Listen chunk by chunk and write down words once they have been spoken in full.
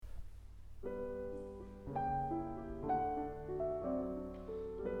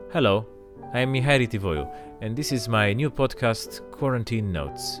Hello, I am Mihaly Tivoiu, and this is my new podcast, Quarantine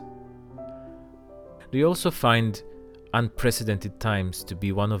Notes. Do you also find unprecedented times to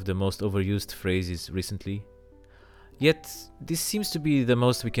be one of the most overused phrases recently? Yet, this seems to be the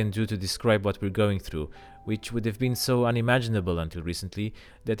most we can do to describe what we're going through, which would have been so unimaginable until recently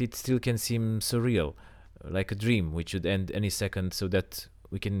that it still can seem surreal, like a dream which would end any second so that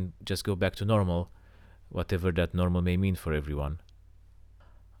we can just go back to normal, whatever that normal may mean for everyone.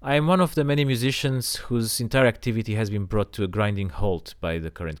 I am one of the many musicians whose entire activity has been brought to a grinding halt by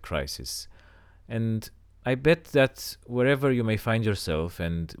the current crisis. And I bet that wherever you may find yourself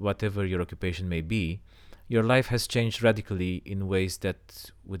and whatever your occupation may be, your life has changed radically in ways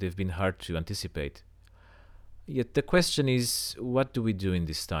that would have been hard to anticipate. Yet the question is, what do we do in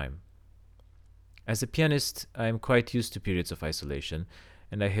this time? As a pianist, I am quite used to periods of isolation,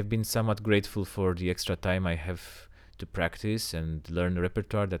 and I have been somewhat grateful for the extra time I have to practice and learn a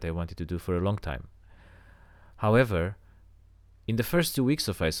repertoire that I wanted to do for a long time. However, in the first 2 weeks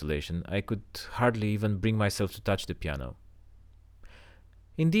of isolation, I could hardly even bring myself to touch the piano.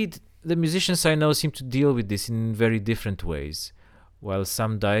 Indeed, the musicians I know seem to deal with this in very different ways. While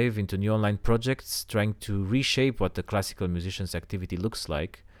some dive into new online projects trying to reshape what the classical musician's activity looks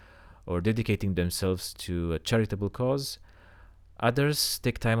like, or dedicating themselves to a charitable cause, others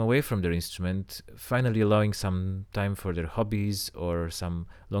take time away from their instrument, finally allowing some time for their hobbies or some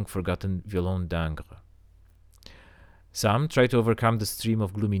long-forgotten violon d'ingres. Some try to overcome the stream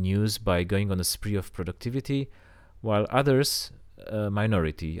of gloomy news by going on a spree of productivity, while others, a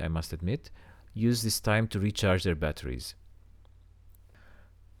minority I must admit, use this time to recharge their batteries.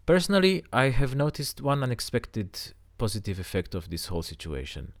 Personally, I have noticed one unexpected positive effect of this whole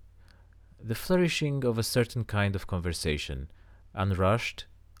situation: the flourishing of a certain kind of conversation, unrushed,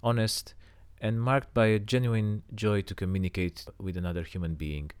 honest, and marked by a genuine joy to communicate with another human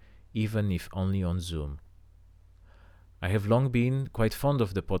being, even if only on Zoom. I have long been quite fond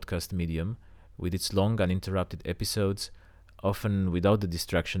of the podcast medium, with its long uninterrupted episodes, often without the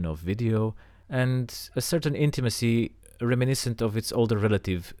distraction of video, and a certain intimacy reminiscent of its older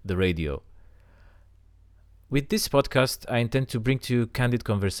relative, the radio. With this podcast, I intend to bring to you candid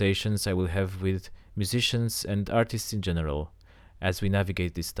conversations I will have with musicians and artists in general, as we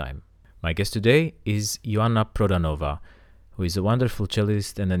navigate this time. My guest today is Ioana Prodanova, who is a wonderful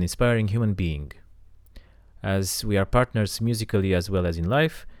cellist and an inspiring human being. As we are partners musically as well as in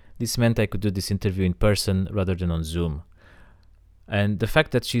life, this meant I could do this interview in person rather than on Zoom. And the fact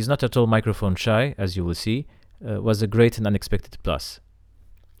that she's not at all microphone shy, as you will see, was a great and unexpected plus.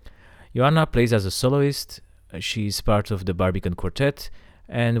 Ioana plays as a soloist, she is part of the Barbican Quartet,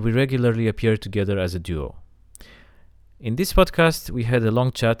 and we regularly appear together as a duo. In this podcast, we had a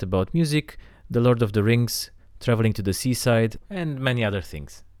long chat about music, The Lord of the Rings, traveling to the seaside, and many other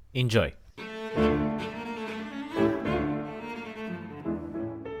things. Enjoy!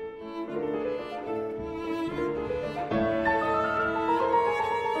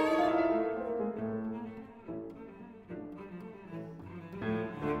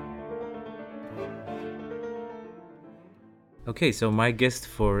 Okay, so my guest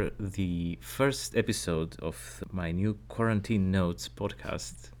for the first episode of my new Quarantine Notes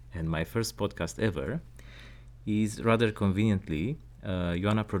podcast, and my first podcast ever, is rather conveniently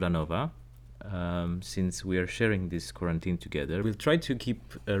Ioana Prodanova. Since we are sharing this quarantine together, we'll try to keep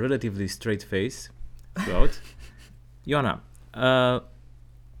a relatively straight face throughout. Ioana,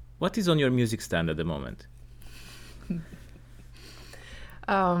 what is on your music stand at the moment?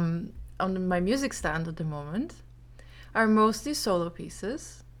 On my music stand at the moment are mostly solo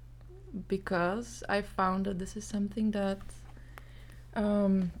pieces, because I found that this is something that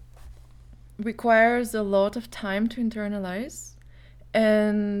requires a lot of time to internalize,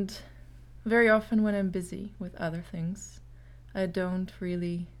 and very often when I'm busy with other things, I don't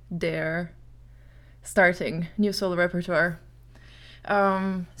really dare starting new solo repertoire.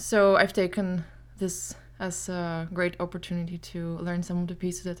 So I've taken this as a great opportunity to learn some of the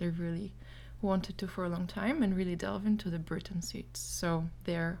pieces that I really wanted to for a long time and really delve into the Britten suites. So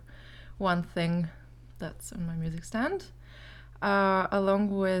they're one thing that's on my music stand,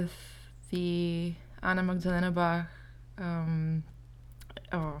 along with the Anna Magdalena Bach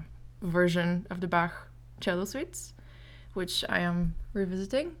version of the Bach cello suites, which I am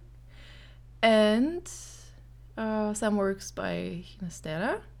revisiting, and some works by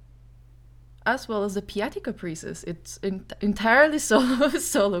Ginastera, as well as the Piatti Caprices. It's entirely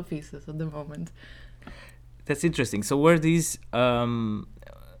solo pieces at the moment. That's interesting. So were these part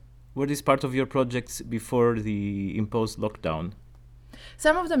of your projects before the imposed lockdown?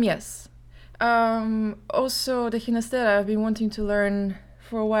 Some of them, yes. Also, the Ginastera I've been wanting to learn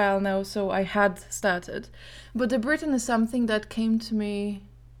for a while now, so I had started. But the Britain is something that came to me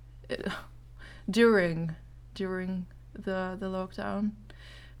during the lockdown,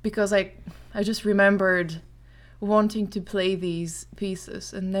 because I just remembered wanting to play these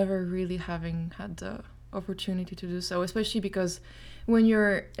pieces and never really having had the opportunity to do so, especially because when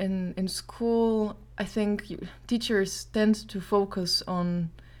you're in school, I think teachers tend to focus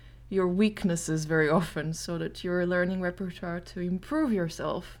on your weaknesses very often, so that you're learning repertoire to improve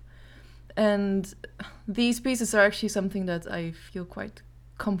yourself. And these pieces are actually something that I feel quite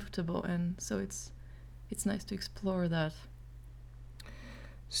comfortable in, so it's nice to explore that.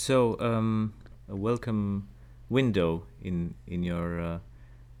 So, a welcome window in your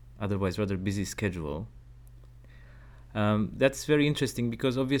otherwise rather busy schedule. That's very interesting,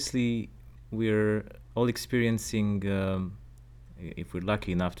 because obviously we're all experiencing, if we're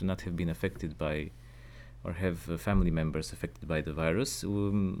lucky enough to not have been affected by or have family members affected by the virus,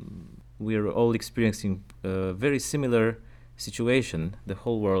 we're all experiencing a very similar situation, the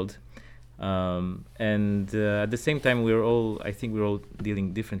whole world. And at the same time, I think we're all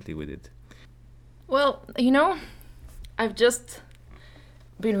dealing differently with it. Well, I've just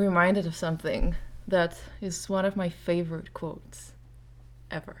been reminded of something that is one of my favorite quotes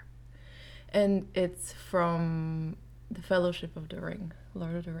ever. And it's from The Fellowship of the Ring,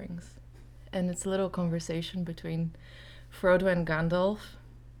 Lord of the Rings. And it's a little conversation between Frodo and Gandalf.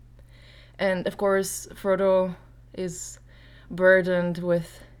 And of course, Frodo is burdened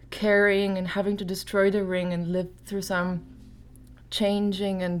with carrying and having to destroy the ring and live through some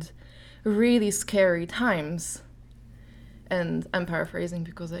changing and really scary times. And I'm paraphrasing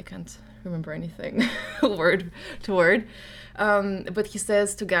because I can't remember anything word to word. But he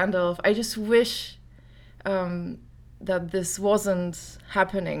says to Gandalf, I just wish that this wasn't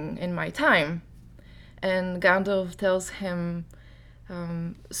happening in my time. And Gandalf tells him,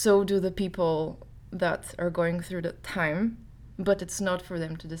 so do the people that are going through that time, but it's not for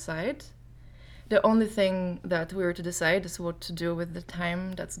them to decide. The only thing that we're to decide is what to do with the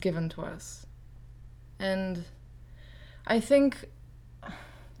time that's given to us. And I think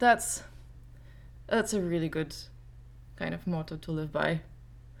that's a really good kind of motto to live by,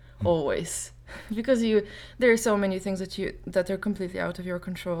 always. Because there are so many things that are completely out of your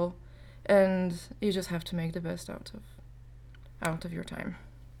control, and you just have to make the best out of your time.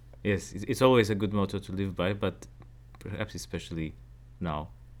 Yes, it's always a good motto to live by, but perhaps especially now.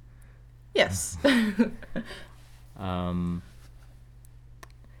 Yes.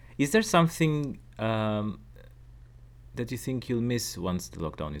 Is there something that you think you'll miss once the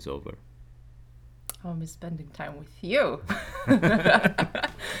lockdown is over? I'll miss spending time with you.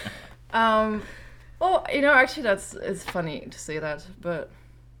 Well, actually it's funny to say that, but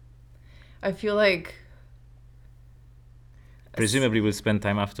I feel like presumably we'll spend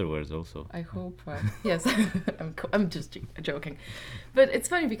time afterwards also. I hope. Yes, I'm just joking. But it's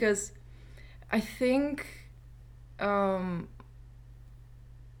funny because I think I'd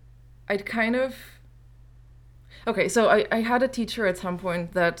kind of... Okay, so I had a teacher at some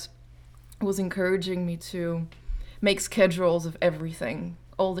point that was encouraging me to make schedules of everything,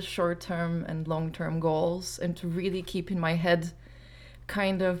 all the short-term and long-term goals, and to really keep in my head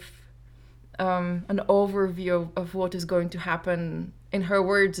kind of an overview of what is going to happen. In her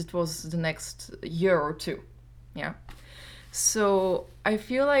words, it was the next year or two. Yeah. So I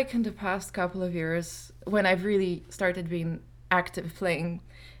feel like in the past couple of years, when I've really started being active playing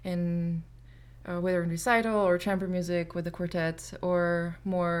in whether in recital or chamber music with the quartet, or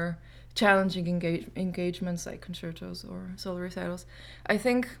more challenging engagements like concertos or solo recitals, I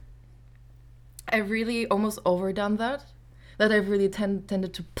think I've really almost overdone that I've really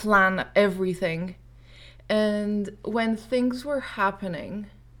tended to plan everything. And when things were happening,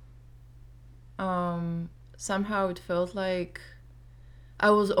 somehow it felt like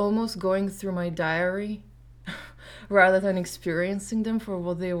I was almost going through my diary rather than experiencing them for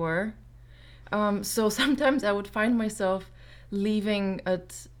what they were. So sometimes I would find myself leaving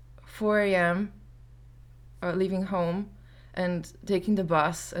at 4 a.m., leaving home and taking the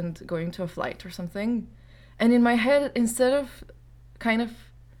bus and going to a flight or something. And in my head, instead of kind of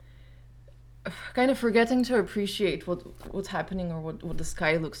forgetting to appreciate what's happening or what the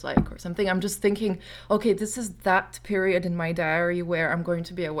sky looks like or something, I'm just thinking, okay, this is that period in my diary where I'm going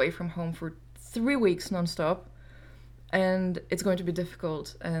to be away from home for 3 weeks nonstop. And it's going to be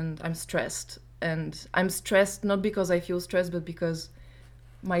difficult, and I'm stressed. And I'm stressed not because I feel stressed, but because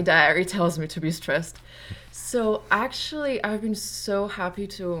my diary tells me to be stressed. So actually, I've been so happy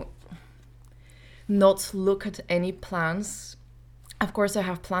to not look at any plans. Of course, I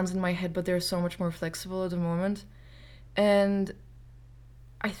have plans in my head, but they're so much more flexible at the moment. And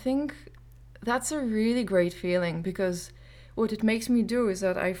I think that's a really great feeling, because what it makes me do is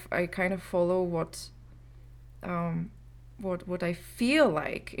that I kind of follow what I feel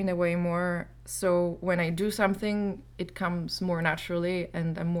like in a way more. So when I do something, it comes more naturally,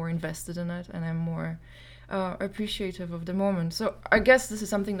 and I'm more invested in it, and I'm more appreciative of the moment. So I guess this is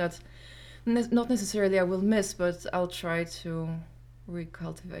something that not necessarily I will miss, but I'll try to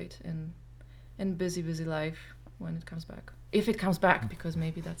recultivate in busy life when it comes back. If it comes back, because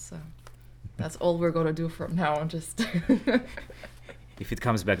maybe that's all we're gonna do from now on. Just If it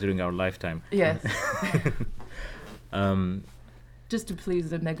comes back during our lifetime. yes. Just to please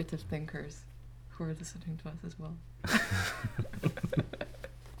the negative thinkers who are listening to us as well.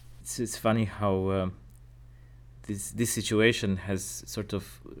 It's funny how this situation has sort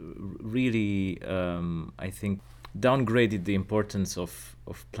of really, I think, downgraded the importance of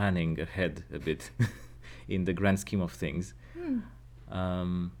planning ahead a bit in the grand scheme of things.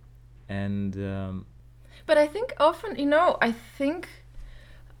 But I think often, I think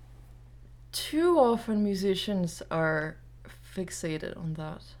too often musicians are fixated on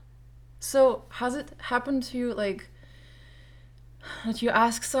that. So has it happened to you, like, that you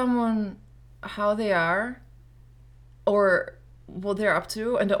ask someone how they are or what they're up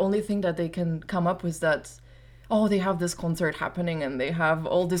to, and the only thing that they can come up with that, oh, they have this concert happening and they have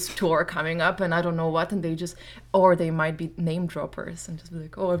all this tour coming up and I don't know what, and or they might be name droppers and just be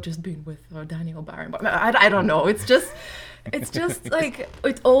like, oh, I've just been with Daniel Barenboim. I don't know. It's just like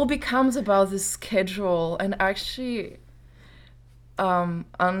it all becomes about this schedule, and actually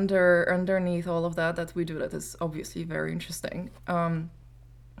underneath all of that we do that is obviously very interesting.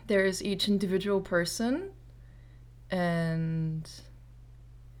 There is each individual person and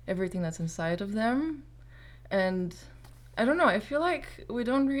everything that's inside of them. And I don't know, I feel like we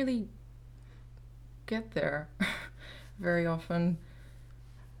don't really get there very often.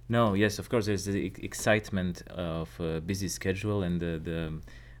 No, yes, of course, there's the excitement of a busy schedule and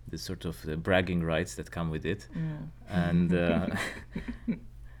the sort of the bragging rights that come with it. And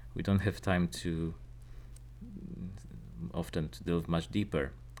we don't have time to often to delve much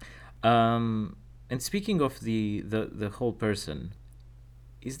deeper. And speaking of the whole person,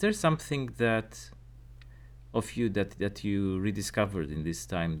 is there something that of you that you rediscovered in this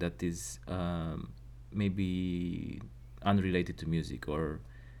time that is maybe unrelated to music, or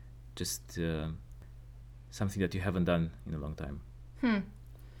just something that you haven't done in a long time?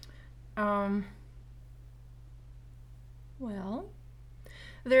 Well,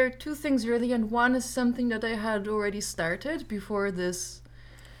 there are two things really, and one is something that I had already started before this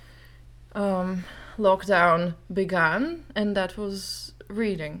lockdown began, and that was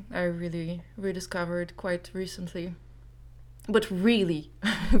reading. I really rediscovered quite recently, but really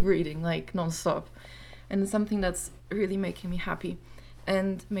reading like non-stop, and it's something that's really making me happy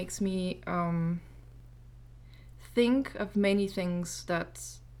and makes me think of many things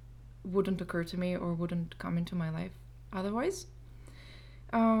that wouldn't occur to me or wouldn't come into my life otherwise.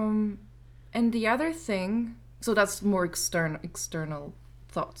 And the other thing, so that's more external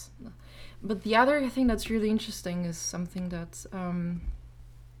thoughts, but the other thing that's really interesting is something that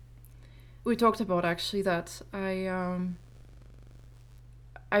we talked about, actually, that I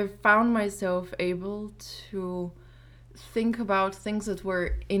found myself able to think about things that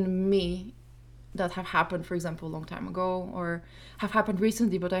were in me that have happened, for example, a long time ago, or have happened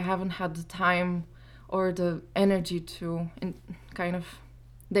recently, but I haven't had the time or the energy to kind of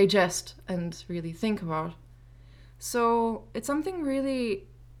digest and really think about. So it's something really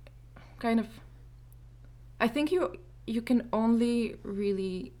kind of, I think you can only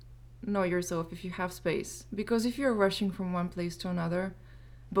really know yourself if you have space, because if you're rushing from one place to another,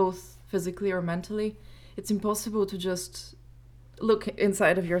 both physically or mentally, it's impossible to just look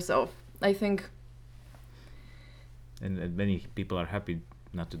inside of yourself, I think. And many people are happy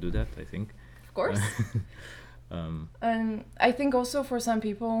not to do that, I think. Of course. And I think also for some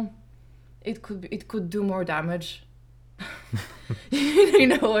people it could do more damage. You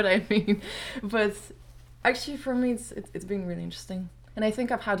know what I mean? But actually for me it's been really interesting. And I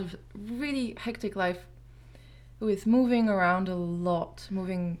think I've had a really hectic life with moving around a lot,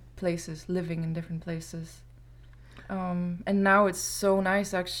 moving places, living in different places. And now it's so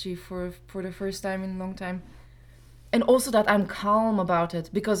nice, actually, for the first time in a long time. And also that I'm calm about it,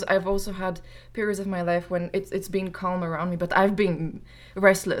 because I've also had periods of my life when it's been calm around me, but I've been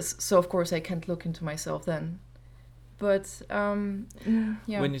restless. So, of course, I can't look into myself then. But,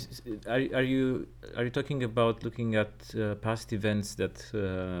 yeah. When are you talking about looking at past events that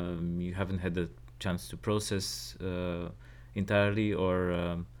you haven't had the chance to process entirely,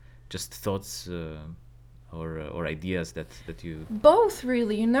 or just thoughts or ideas that you? Both,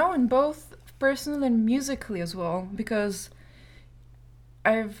 really, and both personally and musically as well, because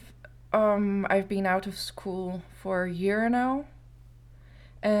I've been out of school for a year now,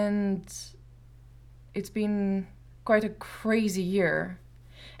 and it's been quite a crazy year,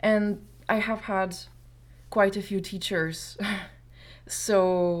 and I have had quite a few teachers,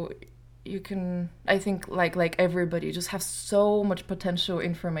 so you can, I think, like everybody, just have so much potential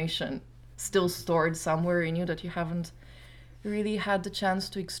information still stored somewhere in you that you haven't really had the chance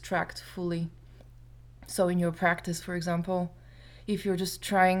to extract fully. So in your practice, for example, if you're just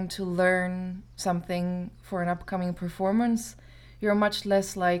trying to learn something for an upcoming performance, you're much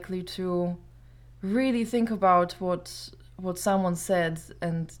less likely to really think about what someone said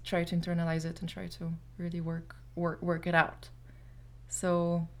and try to internalize it and try to really work it out.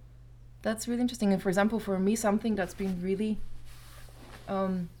 So that's really interesting. And for example, for me, something that's been really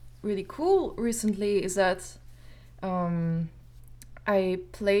really cool recently is that I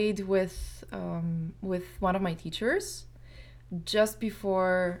played with one of my teachers just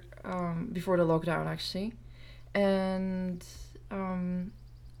before the lockdown, actually, and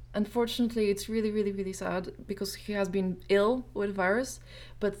unfortunately, it's really, really, really sad because he has been ill with virus,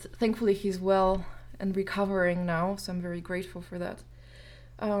 but thankfully he's well and recovering now, so I'm very grateful for that.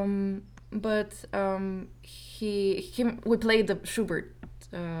 But we played the Schubert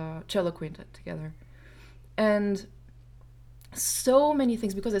cello quintet together, and so many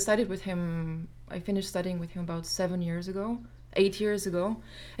things, because I studied with him. I finished studying with him about 8 years ago,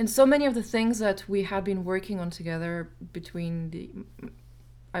 and so many of the things that we had been working on together between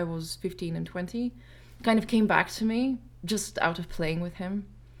I was 15 and 20 kind of came back to me just out of playing with him.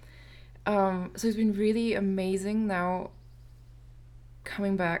 So it's been really amazing now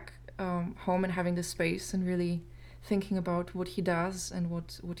coming back home and having the space and really thinking about what he does and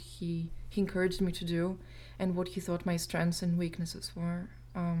what he encouraged me to do and what he thought my strengths and weaknesses were.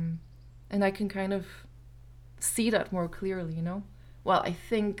 And I can kind of see that more clearly, Well, I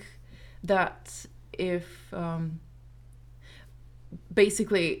think that if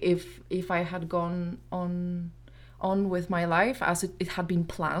I had gone on with my life as it had been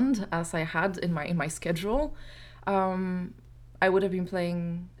planned, as I had in my schedule, I would have been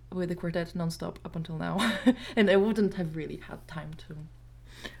playing with the quartet nonstop up until now, and I wouldn't have really had time to.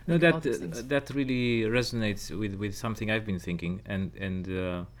 No, that really resonates with something I've been thinking, and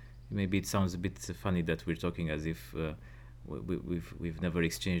maybe it sounds a bit funny that we're talking as if we've never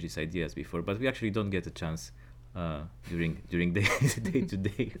exchanged these ideas before, but we actually don't get a chance during day to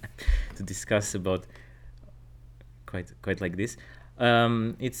day to discuss about quite like this.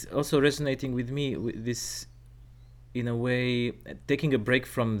 It's also resonating with me with this, in a way, taking a break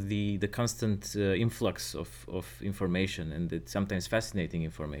from the constant influx of information and the sometimes fascinating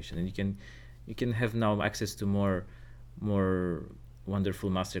information, and you can have now access to more wonderful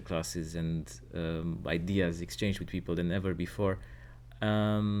masterclasses and ideas exchanged with people than ever before,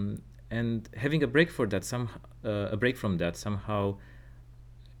 and having a break from that somehow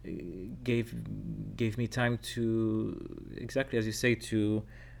gave me time to, exactly as you say, to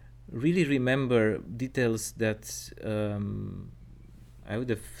really remember details that I would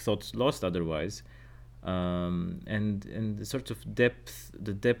have thought lost otherwise, and the sort of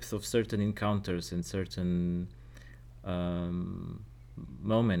the depth of certain encounters and certain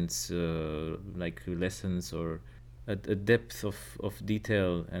moments, like lessons, or a depth of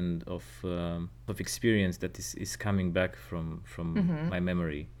detail and of experience that is coming back from my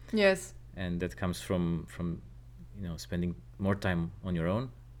memory. Yes. And that comes from spending more time on your own,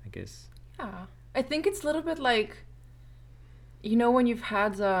 I guess. Yeah, I think it's a little bit like, when you've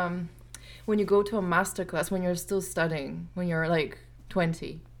had when you go to a masterclass when you're still studying, when you're like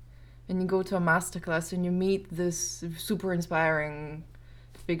 20, and you go to a masterclass and you meet this super inspiring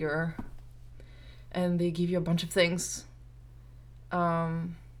figure, and they give you a bunch of things.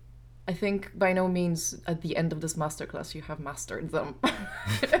 I think by no means at the end of this masterclass you have mastered them.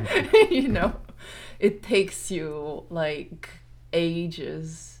 It takes you like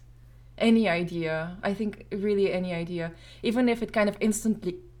ages. Any idea, I think really any idea, even if it kind of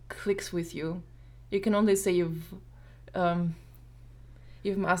instantly clicks with you, you can only say you've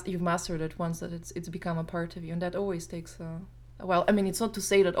mastered it once, that it's become a part of you, and that always takes a while. I mean, it's not to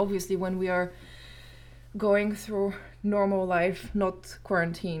say that obviously when we are going through normal life, not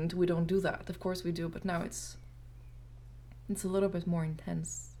quarantined, we don't do that. Of course we do, but now it's a little bit more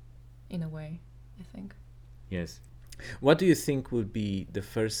intense in a way, I think. Yes. What do you think would be the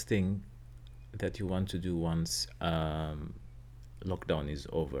first thing that you want to do once lockdown is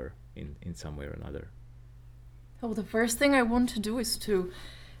over in some way or another? Oh, the first thing I want to do is to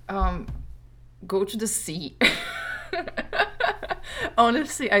go to the sea.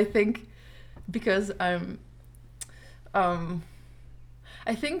 Honestly, I think because I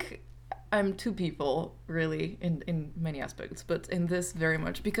think I'm two people really in many aspects, but in this very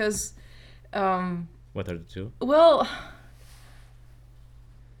much because What are the two? well,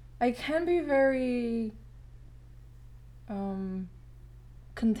 I can be very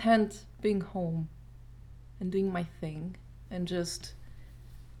content being home and doing my thing and just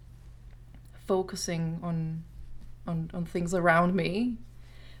focusing on things around me.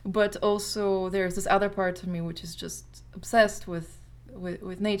 But also there's this other part of me which is just obsessed with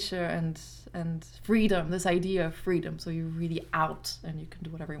nature and freedom, this idea of freedom. So you're really out and you can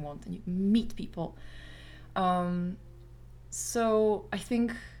do whatever you want and you meet people. So I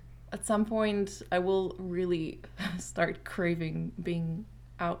think at some point I will really start craving being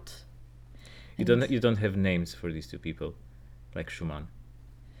out. You don't have names for these two people, like Schumann.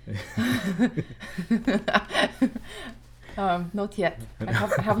 Not yet. I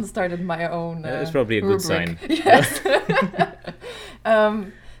haven't started my own. It's probably a good sign. Yes.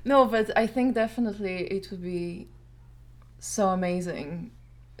 No, but I think definitely it would be so amazing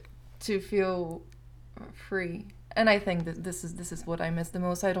to feel free. And I think that this is what I miss the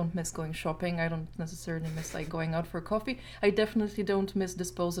most. I don't miss going shopping. I don't necessarily miss like going out for coffee. I definitely don't miss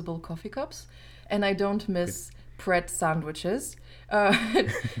disposable coffee cups, and I don't miss Pret sandwiches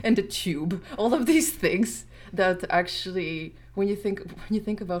and the tube. All of these things that actually, when you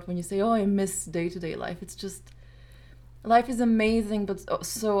think about when you say, "Oh, I miss day-to-day life," it's just life is amazing, but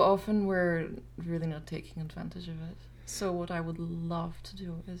so often we're really not taking advantage of it. So what I would love to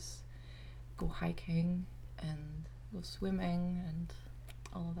do is go hiking and go swimming and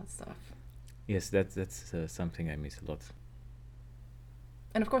all of that stuff. Yes, that's something I miss a lot.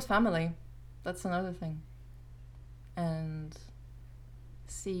 And of course, family. That's another thing. And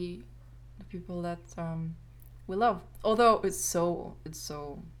see the people that we love. Although it's so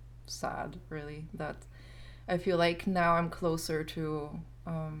sad, really, that I feel like now I'm closer to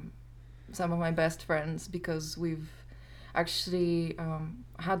some of my best friends because we've actually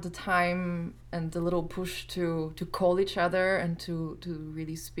had the time and the little push to call each other and to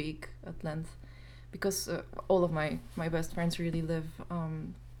really speak at length, because all of my best friends really live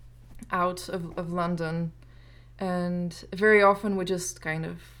out of London, and very often we just kind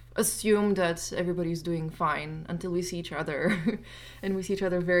of assume that everybody's doing fine until we see each other and we see each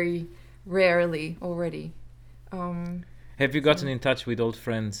other very rarely already. Have you gotten in touch with old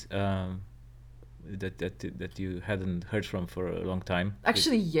friends that you hadn't heard from for a long time?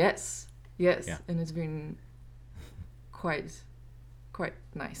 Actually, yes, Yeah. and it's been quite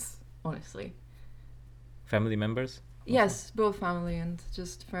nice, honestly. Family members? Yes, both family and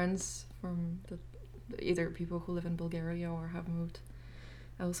just friends from either people who live in Bulgaria or have moved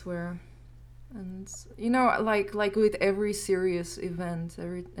elsewhere. And like with every serious event,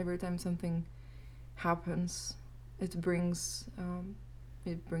 every time something happens, it brings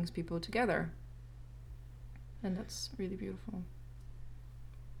people together, and that's really beautiful.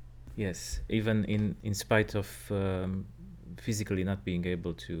 Yes, even in spite of physically not being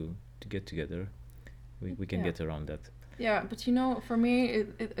able to get together, we can get around that. Yeah, but for me,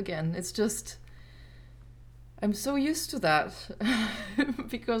 it again, it's just I'm so used to that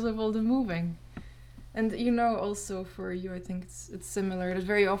because of all the moving. And also for you, I think it's similar. That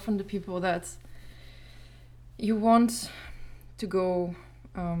very often the people that you want to go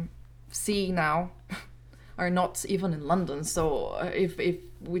see now are not even in London. So if it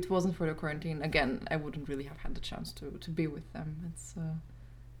wasn't for the quarantine, again, I wouldn't really have had the chance to be with them. It's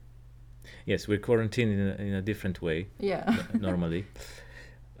yes, we're quarantined in a different way. Yeah. Normally.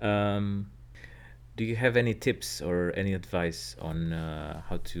 Do you have any tips or any advice on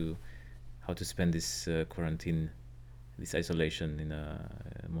how to spend this quarantine, this isolation in a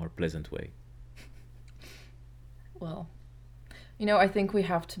more pleasant way? Well, I think we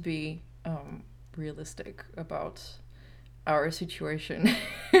have to be realistic about our situation,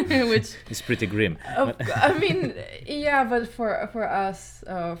 which it's pretty grim. I mean, yeah, but for us,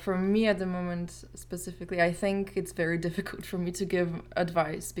 for me at the moment specifically, I think it's very difficult for me to give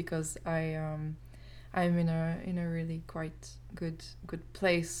advice because I'm in a really quite good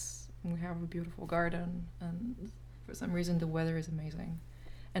place. We have a beautiful garden, and for some reason the weather is amazing,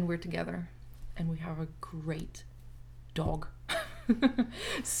 and we're together, and we have a great dog.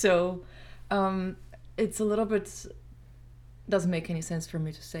 So it's a little bit doesn't make any sense for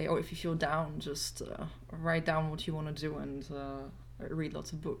me to say, oh, if you feel down, just write down what you want to do and read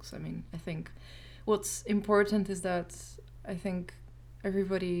lots of books. I mean, I think what's important is that I think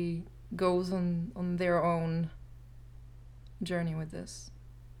everybody goes on their own journey with this,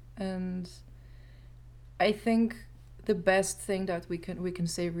 and I think the best thing that we can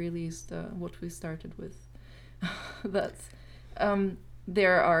say really is what we started with. that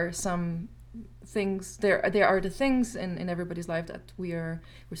there are some things there are the things in everybody's life that we are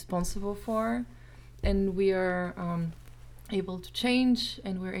responsible for, and we are able to change,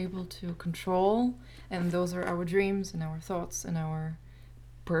 and we're able to control, and those are our dreams and our thoughts and our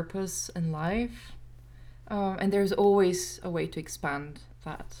purpose in life. And there's always a way to expand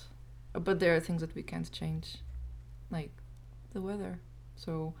that, but there are things that we can't change, like the weather,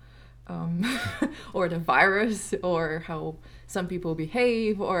 so or the virus, or how some people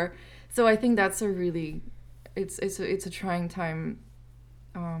behave, or so I think that's a really it's a trying time,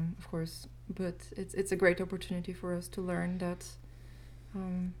 of course, but it's a great opportunity for us to learn that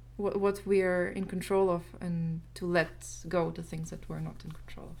what we are in control of, and to let go the things that we're not in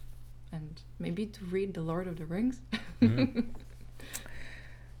control of, and maybe to read The Lord of the Rings. Mhm.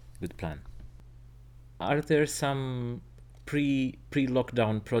 Good plan. Are there some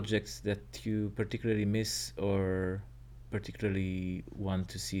pre-lockdown projects that you particularly miss or particularly want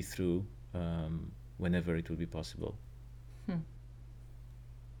to see through whenever it will be possible?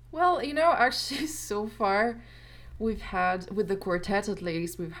 Well, actually, so far, we've had, with the quartet at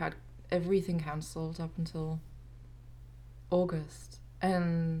least, we've had everything cancelled up until August.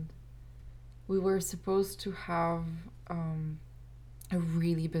 And we were supposed to have a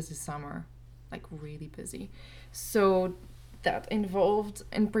really busy summer, like really busy. So that involved,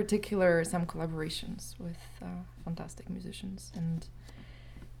 in particular, some collaborations with fantastic musicians. And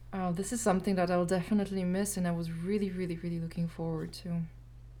this is something that I'll definitely miss, and I was really, really, really looking forward to.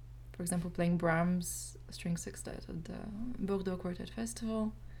 For example, playing Brahms String Sextet at the Bordeaux Quartet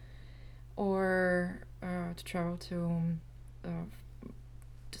Festival, or to travel to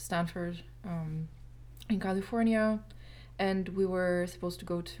Stanford in California, and we were supposed to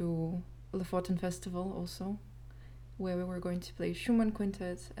go to Lofoten Festival also, where we were going to play Schumann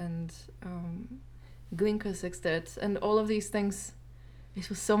Quintet and Glinka Sextet, and all of these things. It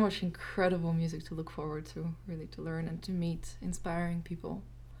was so much incredible music to look forward to, really, to learn and to meet inspiring people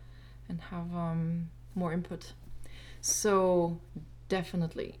and have more input. So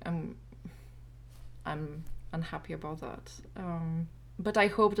definitely, I'm unhappy about that. But I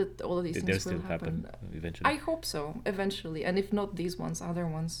hope that all of these They'll things still will happen. eventually. I hope so, eventually. And if not these ones, other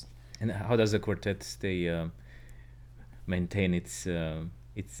ones. And how does the quartet maintain its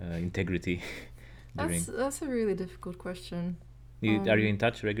integrity during? That's a really difficult question. Are you in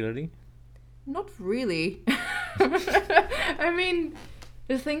touch regularly? Not really. I mean,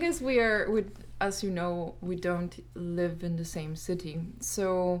 the thing is, as you know, we don't live in the same city,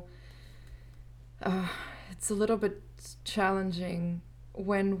 so it's a little bit challenging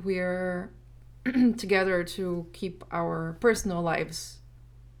when we're together to keep our personal lives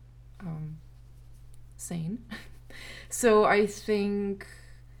sane. So I think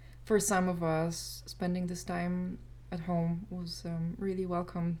for some of us, spending this time at home was really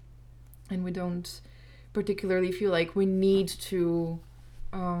welcome, and we don't particularly feel like we need to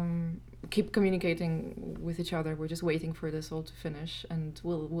keep communicating with each other. We're just waiting for this all to finish, and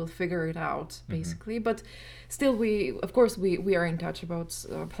we'll figure it out, basically. Mm-hmm. But still, we are in touch about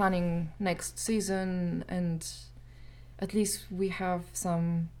planning next season, and at least we have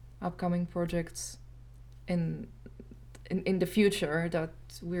some upcoming projects in the future that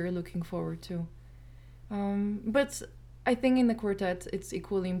we're looking forward to. But I think in the quartet, it's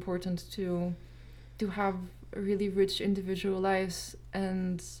equally important to have really rich individual lives,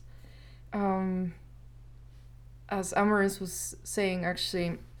 and as Amaris was saying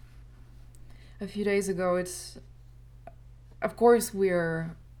actually a few days ago, it's of course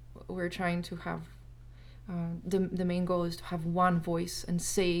we're trying to have the main goal is to have one voice and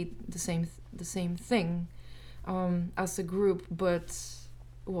say the same thing as a group, but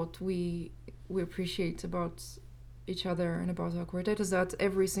what we appreciate about each other and about our quartet is that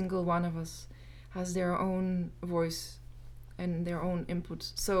every single one of us has their own voice and their own input.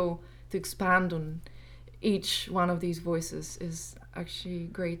 So to expand on each one of these voices is actually a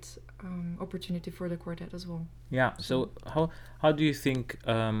great opportunity for the quartet as well. Yeah. So how do you think?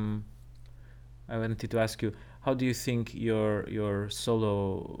 I wanted to ask you, how do you think your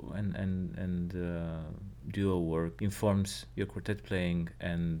solo and duo work informs your quartet playing,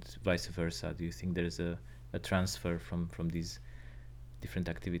 and vice versa? Do you think there is a transfer from these different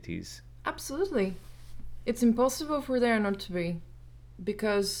activities? Absolutely. It's impossible for there not to be,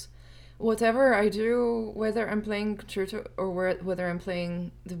 because whatever I do, whether I'm playing concerto or whether I'm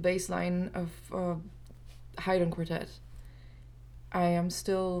playing the bass line of Haydn Quartet, I am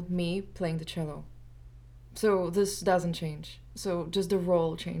still me playing the cello. So this doesn't change. So just the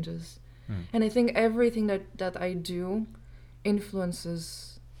role changes. And I think everything that I do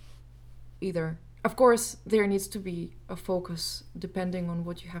influences either. Of course, there needs to be a focus depending on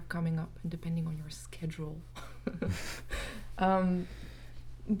what you have coming up and depending on your schedule.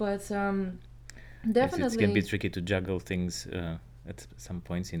 But definitely... It can be tricky to juggle things at some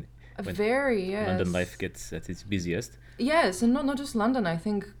points in yes. London life gets at its busiest. Yes, and not just London. I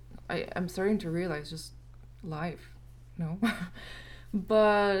think I'm starting to realize just life,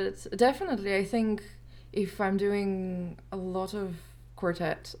 But definitely, I think if I'm doing a lot of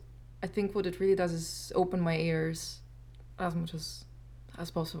quartet, I think what it really does is open my ears as much as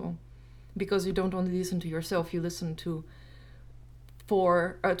possible, because you don't only listen to yourself, you listen to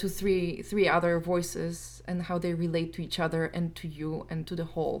three other voices and how they relate to each other and to you and to the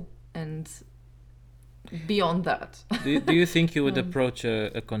whole and beyond that. Do you think you would approach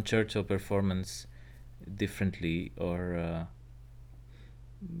a concerto performance differently or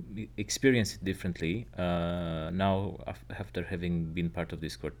experience it differently now after having been part of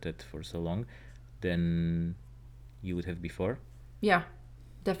this quartet for so long than you would have before? Yeah,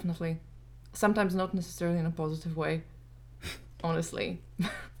 definitely. Sometimes not necessarily in a positive way, honestly.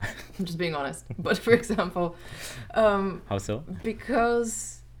 I'm just being honest. But for example... how so?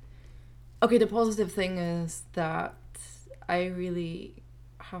 Because, okay, the positive thing is that I really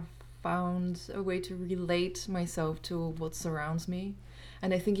have found a way to relate myself to what surrounds me.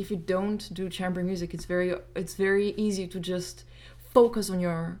 And I think if you don't do chamber music, it's very easy to just focus on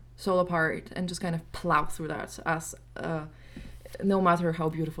your solo part and just kind of plow through that as no matter how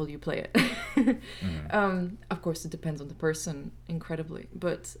beautiful you play it. Of course, it depends on the person incredibly.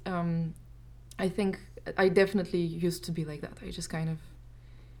 But I think I definitely used to be like that. I just kind of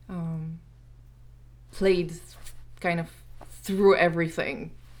played kind of through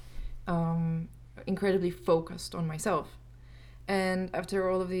everything, incredibly focused on myself. And after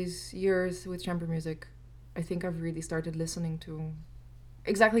all of these years with chamber music, I think I've really started listening to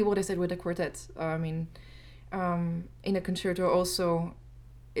exactly what I said with the quartet. I mean, in a concerto also,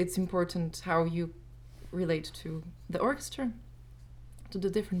 it's important how you relate to the orchestra, to the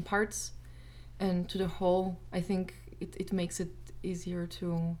different parts, and to the whole. I think it makes it easier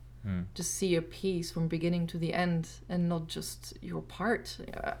to just see a piece from beginning to the end and not just your part.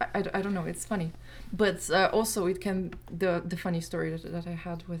 I don't know, it's funny. But also it can, the funny story that I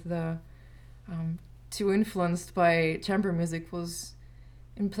had with the too influenced by chamber music was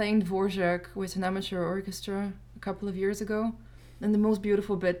in playing Dvorak with an amateur orchestra a couple of years ago. And the most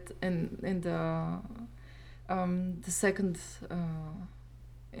beautiful bit in the second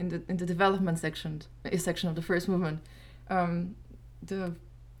in the development section of the first movement, the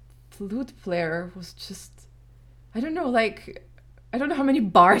flute player was just, I don't know how many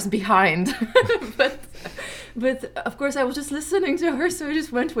bars behind, but of course I was just listening to her, so I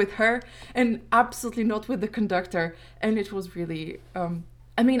just went with her and absolutely not with the conductor, and it was really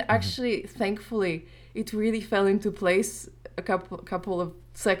actually thankfully it really fell into place a couple of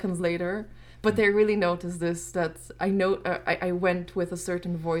seconds later, but they really noticed this, that I went with a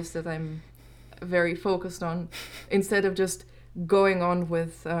certain voice that I'm very focused on instead of just going on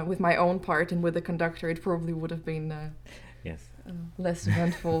with my own part and with the conductor. It probably would have been yes, less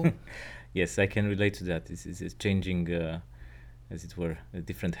eventful. Yes, I can relate to that. It's changing, as it were,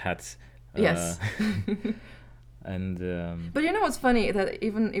 different hats. Yes. And but you know what's funny, that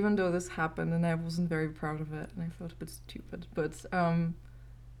even though this happened and I wasn't very proud of it and I felt a bit stupid, but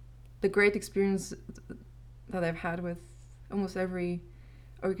the great experience that I've had with almost every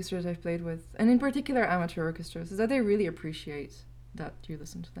orchestras I've played with, and in particular amateur orchestras, is that they really appreciate that you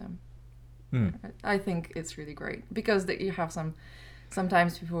listen to them. I think it's really great, because you have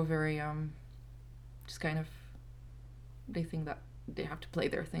sometimes people are very just kind of, they think that they have to play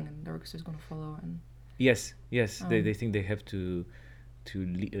their thing and the orchestra is going to follow. And yes, they think they have to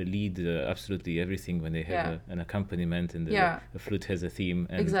lead absolutely everything when they have an accompaniment and the flute has a theme.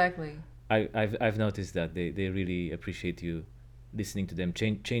 And exactly. I've noticed that they really appreciate you listening to them,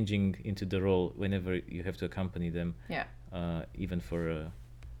 changing into the role whenever you have to accompany them. Yeah. Even for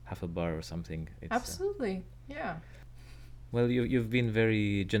half a bar or something. It's, absolutely. Yeah. Well, you've been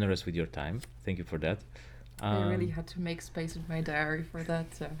very generous with your time. Thank you for that. I really had to make space in my diary for that.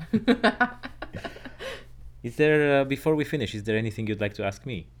 Is there, before we finish, is there anything you'd like to ask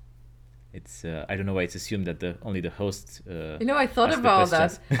me? It's I don't know why it's assumed that only the host. I thought about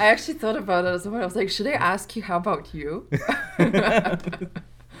that. I actually thought about it as well. I was like, should I ask you? How about you?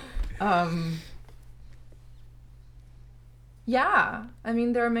 Yeah, I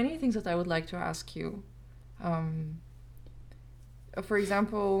mean, there are many things that I would like to ask you. For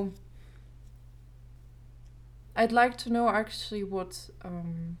example, I'd like to know actually what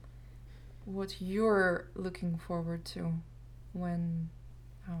what you're looking forward to when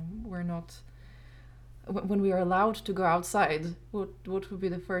we're not when we are allowed to go outside. What would be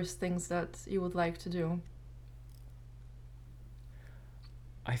the first things that you would like to do?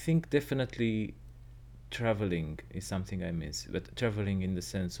 I think definitely traveling is something I miss, but traveling in the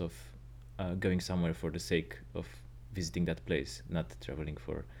sense of going somewhere for the sake of visiting that place, not traveling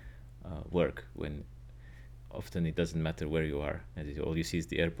for work, when often it doesn't matter where you are, and all you see is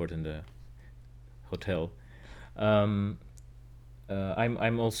the airport and the hotel. Um,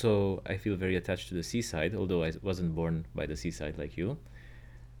 I'm also, I feel very attached to the seaside, although I wasn't born by the seaside like you.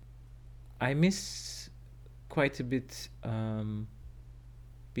 I miss quite a bit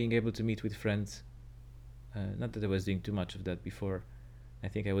being able to meet with friends. Not that I was doing too much of that before. I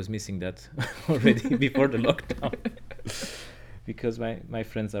think I was missing that already before the lockdown, because my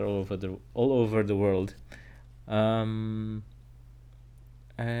friends are all over the world. And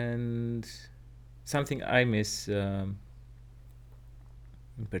something I miss in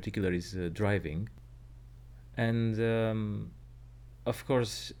particular is driving. And of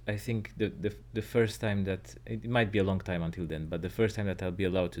course, I think the first time that, it might be a long time until then, but the first time that I'll be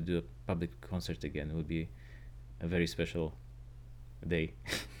allowed to do a public concert again will be a very special day.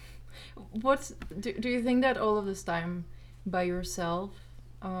 What do you think that all of this time by yourself,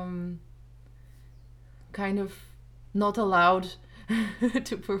 kind of not allowed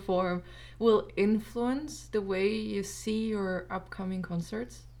to perform, will influence the way you see your upcoming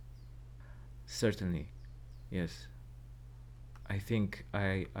concerts? Certainly, yes. I think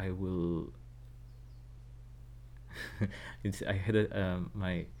I will. I had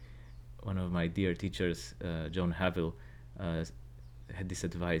one of my dear teachers, Joan Havel, had this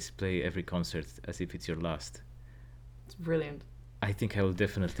advice: play every concert as if it's your last. It's brilliant. I think I will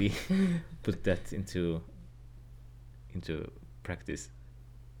definitely put that into practice.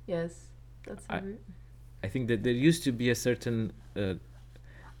 Yes, that's. I think that there used to be a certain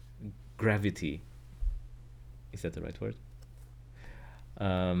gravity. Is that the right word?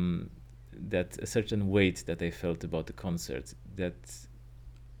 That a certain weight that I felt about the concert. That,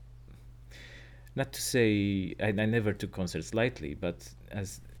 not to say I never took concerts lightly, but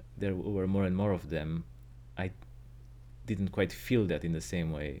as there were more and more of them, I didn't quite feel that in the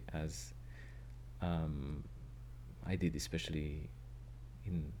same way as I did, especially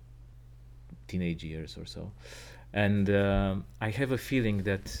in teenage years or so. And I have a feeling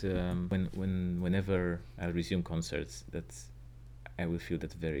that whenever I'll resume concerts, that I will feel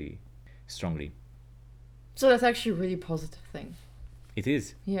that very strongly. So that's actually a really positive thing. It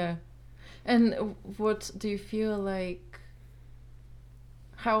is. Yeah. And what do you feel like?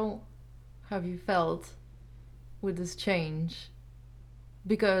 How have you felt with this change?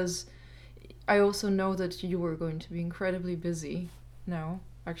 Because I also know that you were going to be incredibly busy now.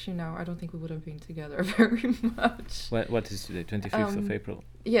 Actually, now I don't think we would have been together very much. What is today? 25th of April.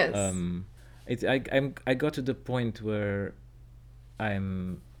 Yes. I got to the point where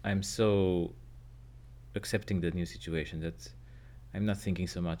I'm so accepting the new situation that I'm not thinking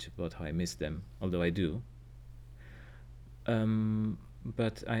so much about how I miss them, although I do.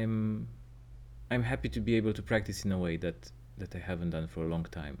 But I'm happy to be able to practice in a way that I haven't done for a long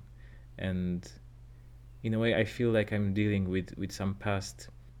time, and in a way I feel like I'm dealing with some past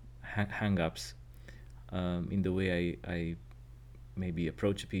hang-ups in the way I maybe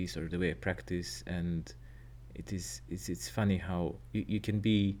approach a piece or the way I practice. And it's funny how you can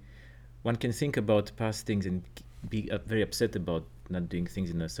be, one can think about past things and be very upset about not doing things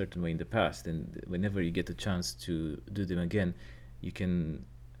in a certain way in the past, and whenever you get a chance to do them again, you can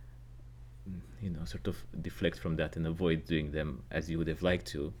sort of deflect from that and avoid doing them as you would have liked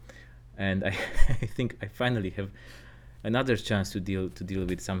to. And I think I finally have another chance to deal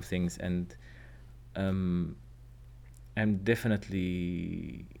with some things, and I'm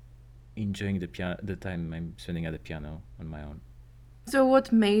definitely enjoying the time I'm spending at the piano on my own. So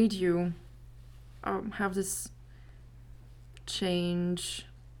what made you have this change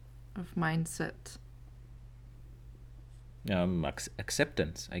of mindset?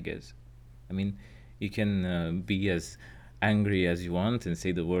 Acceptance, I guess. I mean, you can be as angry as you want and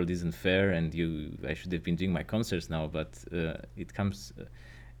say the world isn't fair and I should have been doing my concerts now, but you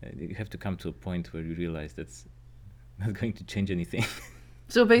have to come to a point where you realize that's not going to change anything.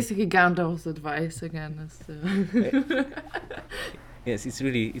 So basically Gandalf's advice again is yes, it's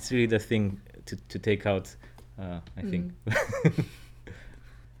really the thing to take out, I think.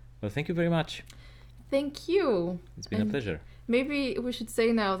 Well, thank you very much. Thank you. It's been a pleasure. Maybe we should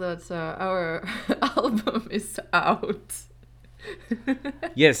say now that our album is out.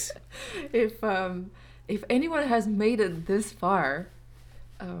 Yes. If anyone has made it this far,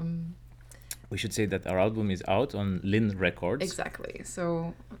 We should say that our album is out on Lin Records. Exactly.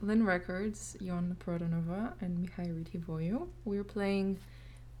 So Lin Records, Jon Prodanova and Mihai Ritivoiu. We're playing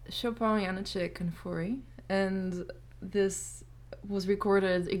Chopin, Janáček, and Fauré. And this was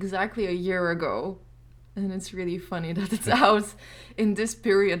recorded exactly a year ago. And it's really funny that it's out in this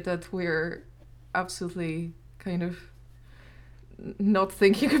period that we're absolutely kind of not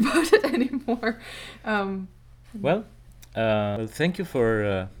thinking about it anymore. Well, thank you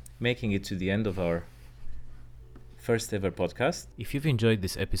for making it to the end of our first ever podcast. If you've enjoyed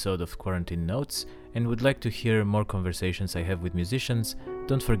this episode of Quarantine Notes and would like to hear more conversations I have with musicians,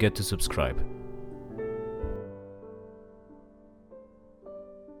 don't forget to subscribe.